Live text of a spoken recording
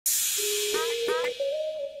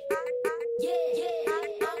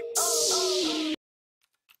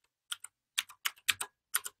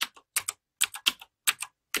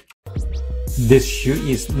This shoe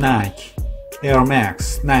is Nike Air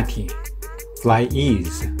Max 90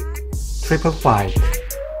 Flyease Triple White.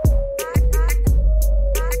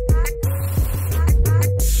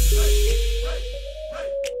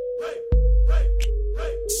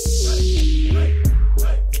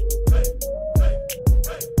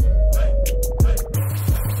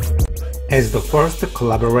 As the first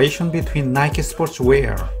collaboration between Nike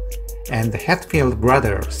Sportswear and the Hatfield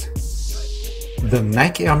brothers, the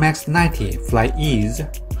Nike Air Max 90 Flyease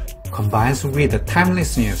combines with the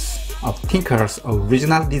timelessness of Tinker's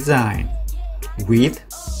original design with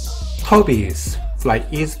Toby's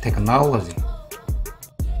Flyease technology.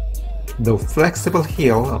 The flexible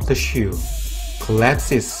heel of the shoe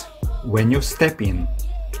collapses when you step in,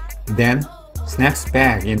 then snaps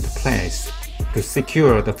back into place to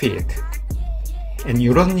secure the fit, and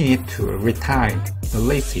you don't need to retie the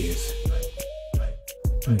laces.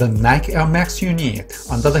 The Nike Air Max unit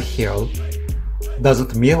under the heel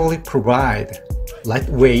doesn't merely provide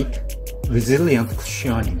lightweight, resilient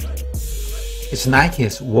cushioning. It's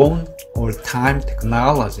Nike's own all-time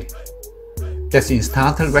technology that's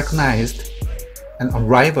instantly recognized and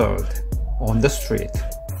unrivaled on the street.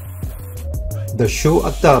 The shoe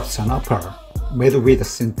adopts an upper made with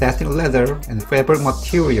synthetic leather and fabric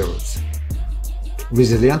materials,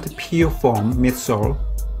 resilient PU foam midsole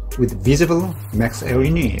with visible max air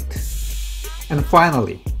unit, and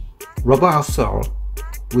finally, rubber outsole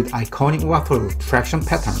with iconic waffle traction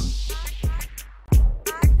pattern.